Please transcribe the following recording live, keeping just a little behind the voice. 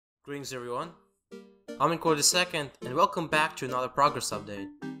Greetings everyone, I'm Incore II and welcome back to another progress update.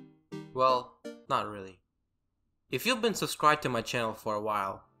 Well, not really. If you've been subscribed to my channel for a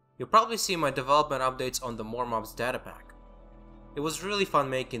while, you'll probably see my development updates on the More Mobs data pack. It was really fun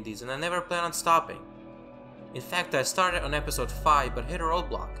making these and I never plan on stopping. In fact, I started on episode 5 but hit a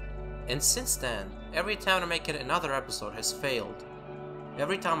roadblock, and since then, every time I make it another episode has failed.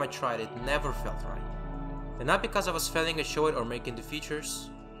 Every time I tried it never felt right. And not because I was failing at showing or making the features.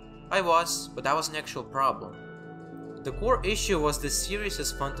 I was, but that was an actual problem. The core issue was this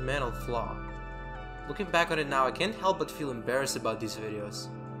series' fundamental flaw. Looking back on it now, I can't help but feel embarrassed about these videos.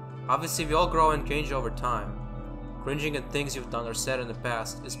 Obviously we all grow and change over time. Cringing at things you've done or said in the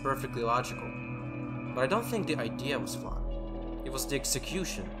past is perfectly logical. But I don't think the idea was flawed. It was the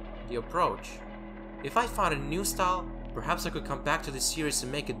execution, the approach. If I found a new style, perhaps I could come back to this series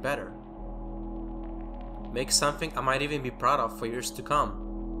and make it better. Make something I might even be proud of for years to come.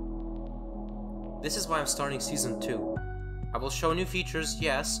 This is why I'm starting Season 2. I will show new features,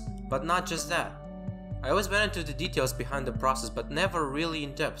 yes, but not just that. I always went into the details behind the process, but never really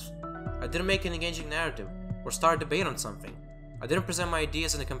in depth. I didn't make an engaging narrative, or start a debate on something. I didn't present my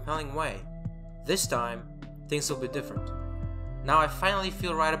ideas in a compelling way. This time, things will be different. Now I finally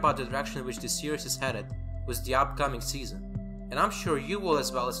feel right about the direction in which this series is headed with the upcoming season, and I'm sure you will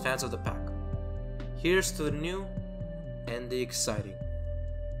as well as fans of the pack. Here's to the new and the exciting.